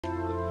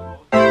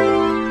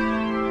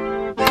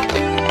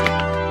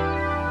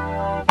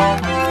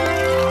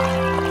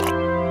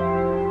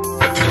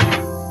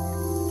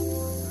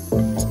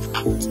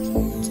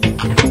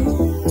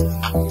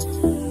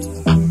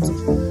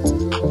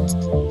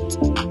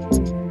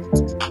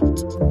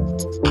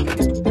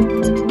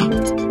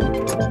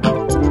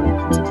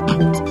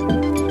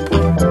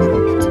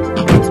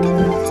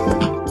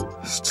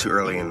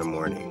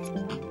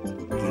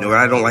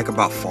I don't like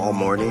about fall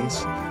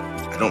mornings?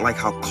 I don't like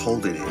how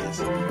cold it is.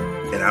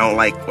 And I don't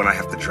like when I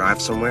have to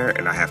drive somewhere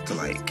and I have to,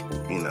 like,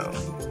 you know,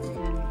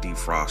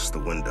 defrost the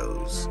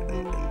windows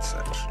and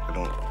such. I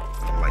don't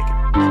like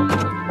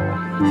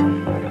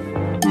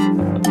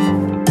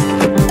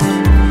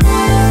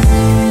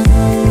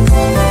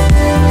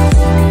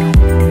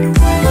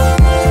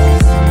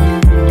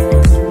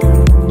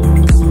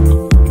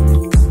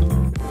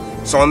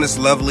it. So on this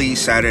lovely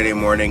Saturday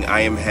morning,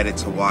 I am headed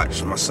to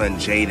watch my son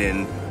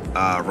Jaden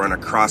run a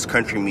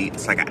cross-country meet.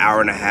 It's like an hour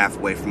and a half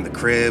away from the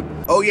crib.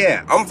 Oh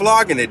yeah, I'm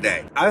vlogging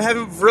today. I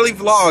haven't really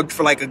vlogged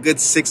for like a good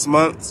 6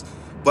 months,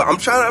 but I'm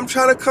trying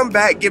to come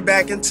back, get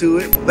back into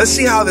it. Let's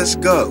see how this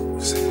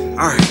goes. All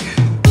right.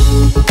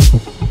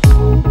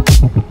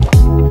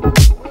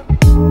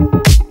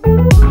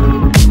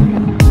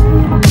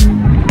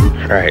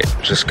 All right,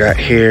 just got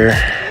here.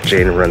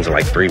 Jaden runs in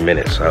like 3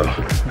 minutes, so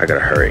I gotta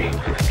hurry.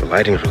 The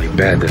lighting's really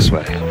bad this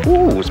way.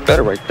 Ooh, it's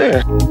better right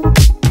there.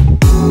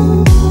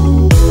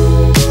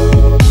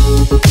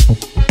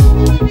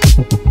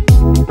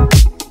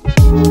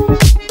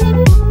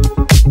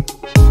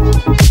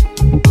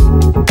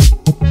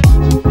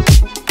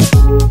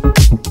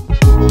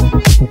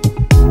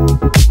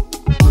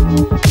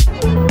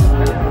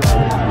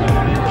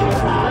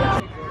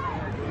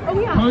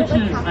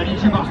 Coaches, I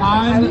need you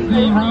behind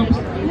the ropes.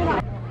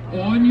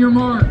 On your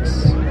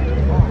marks.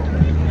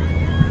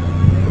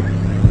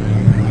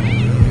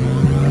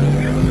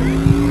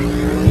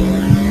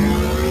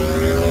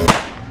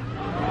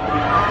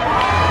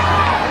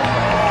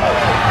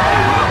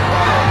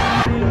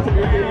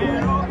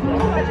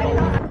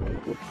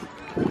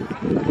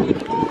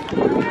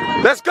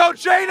 Let's go,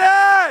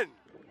 Jaden!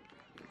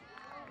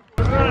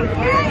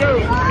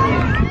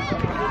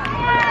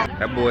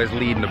 That boy's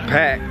leading the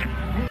pack.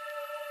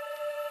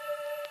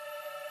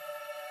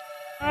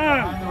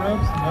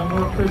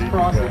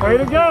 Way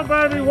to go,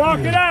 baby. Walk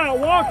it out.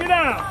 Walk it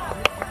out.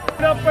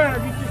 Get up there.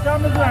 Get your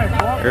thumbs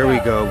back. Here we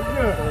go.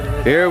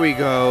 Here we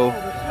go.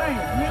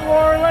 New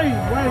Orleans.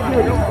 Way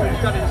to go. Good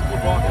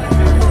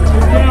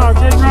job.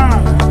 Good run.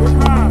 Good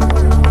run.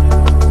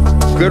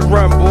 Good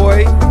run, boy.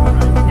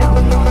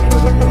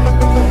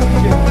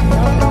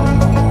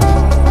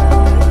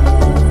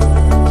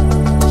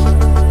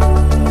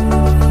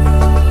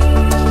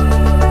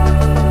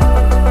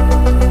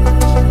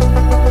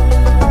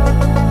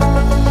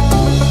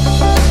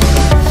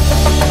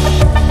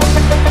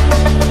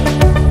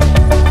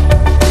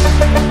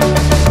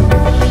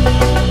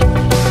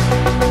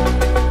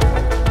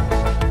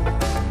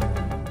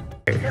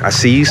 I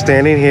see you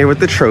standing here with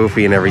the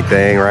trophy and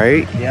everything,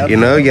 right? Yep. You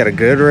know, you had a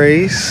good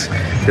race.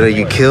 You know,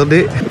 you killed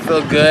it. I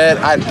feel good.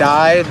 I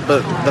died,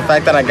 but the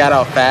fact that I got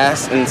out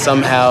fast and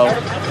somehow,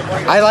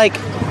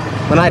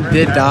 when I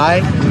did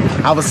die,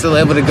 I was still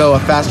able to go a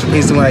faster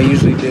pace than what I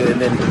usually do,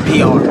 and then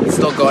PR,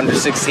 still go under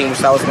 16, which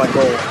that was my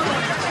goal.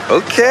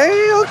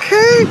 Okay,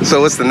 okay.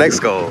 So what's the next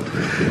goal?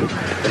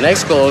 The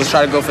next goal is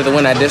try to go for the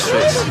win at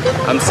districts.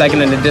 I'm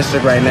second in the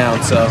district right now,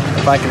 so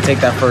if I can take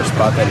that first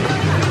spot, then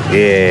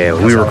yeah,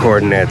 we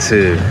recording that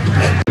too.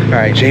 All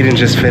right, Jaden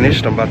just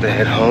finished. I'm about to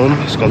head home.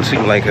 It's gonna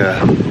take me like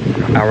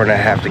an hour and a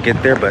half to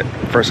get there, but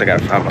first I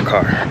gotta find my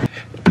car.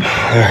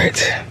 All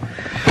right,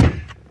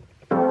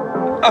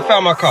 I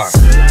found my car.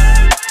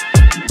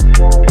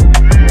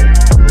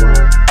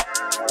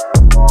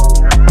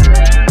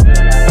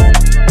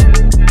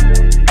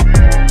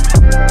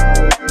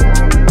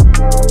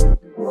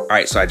 All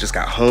right, so I just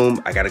got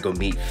home. I gotta go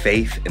meet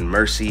Faith and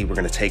Mercy. We're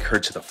gonna take her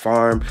to the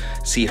farm,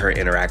 see her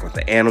interact with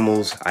the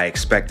animals. I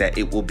expect that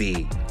it will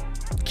be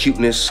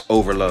cuteness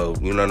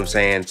overload, you know what I'm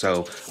saying?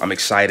 So I'm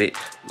excited.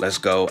 Let's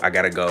go, I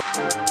gotta go.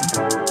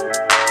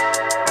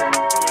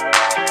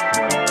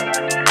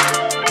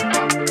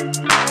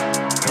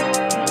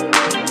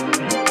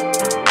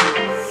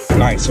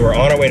 All right, so we're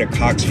on our way to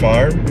Cox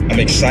Farm. I'm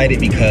excited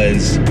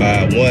because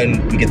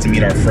one, we get to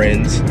meet our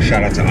friends.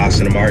 Shout out to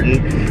Austin and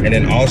Martin. And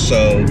then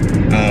also,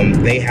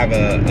 they have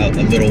a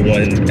little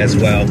one as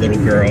well, little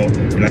girl.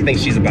 And I think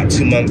she's about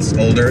 2 months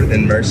older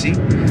than Mercy.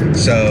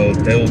 So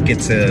they'll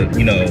get to,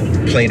 you know,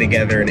 play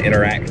together and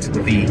interact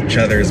with each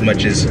other as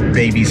much as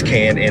babies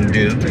can and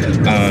do.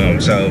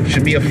 So it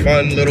should be a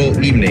fun little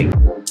evening.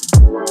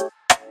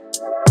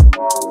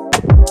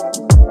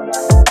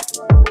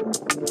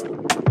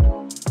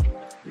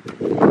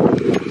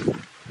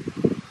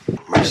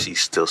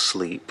 Mercy's still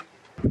asleep.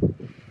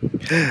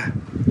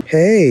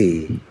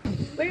 Hey.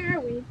 Where are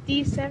we?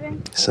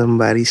 D7?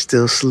 Somebody's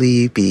still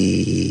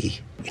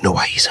sleepy. You know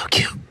why he's so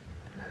cute?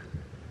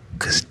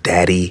 Because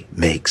daddy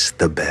makes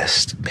the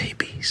best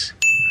babies.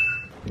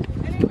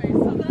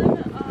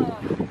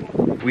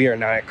 We are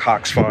now at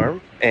Cox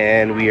Farm,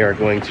 and we are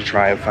going to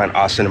try and find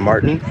Austin and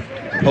Martin.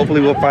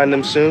 Hopefully we'll find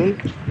them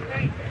soon,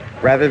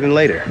 rather than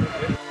later.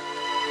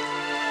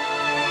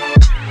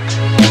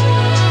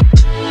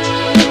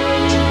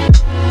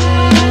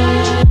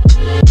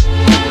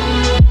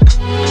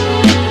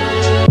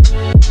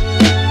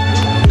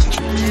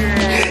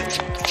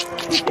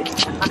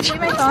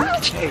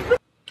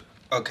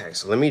 Okay,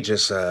 so let me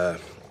just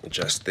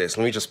adjust this.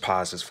 Let me just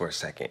pause this for a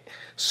second.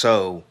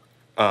 So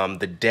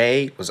the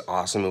day was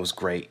awesome. It was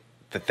great.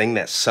 The thing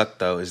that sucked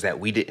though is that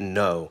we didn't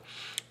know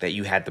that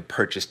you had to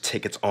purchase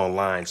tickets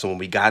online. So when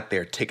we got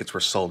there, tickets were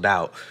sold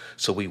out.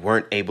 So we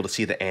weren't able to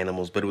see the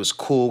animals, but it was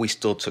cool. We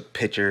still took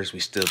pictures, we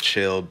still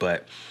chilled,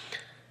 but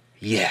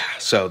yeah.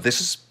 So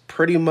this is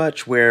pretty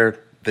much where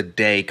the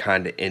day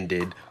kind of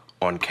ended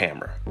on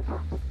camera.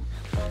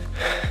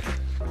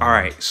 All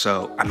right,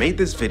 so I made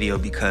this video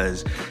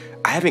because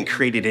I haven't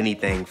created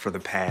anything for the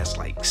past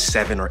like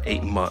 7 or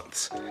 8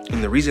 months.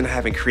 And the reason I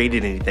haven't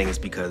created anything is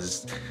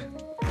because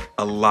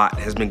a lot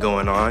has been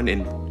going on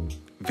and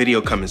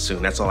video coming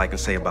soon. That's all I can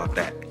say about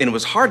that. And it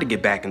was hard to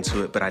get back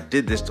into it, but I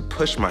did this to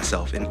push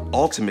myself. And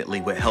ultimately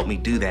what helped me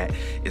do that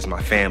is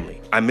my family.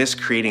 I miss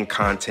creating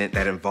content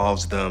that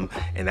involves them.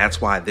 And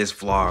that's why this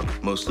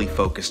vlog mostly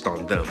focused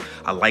on them.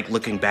 I like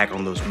looking back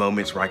on those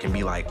moments where I can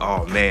be like,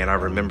 oh man, I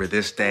remember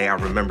this day. I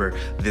remember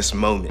this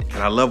moment.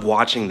 And I love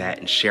watching that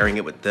and sharing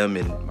it with them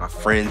and my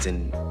friends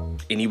and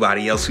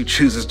anybody else who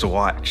chooses to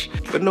watch.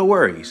 But no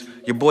worries.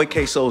 Your boy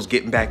K-Soul's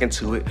getting back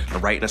into it.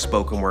 I'm writing a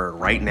spoken word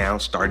right now,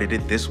 started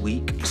it this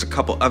week. There's a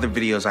couple other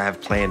videos I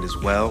have planned as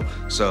well,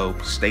 so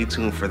stay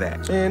tuned for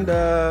that. And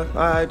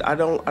I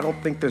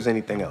don't think there's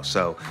anything else.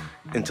 So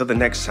until the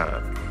next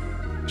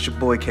time, it's your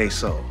boy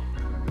K-Soul.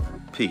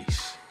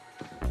 Peace.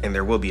 And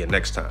there will be a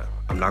next time.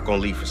 I'm not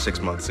gonna leave for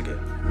 6 months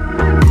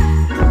again.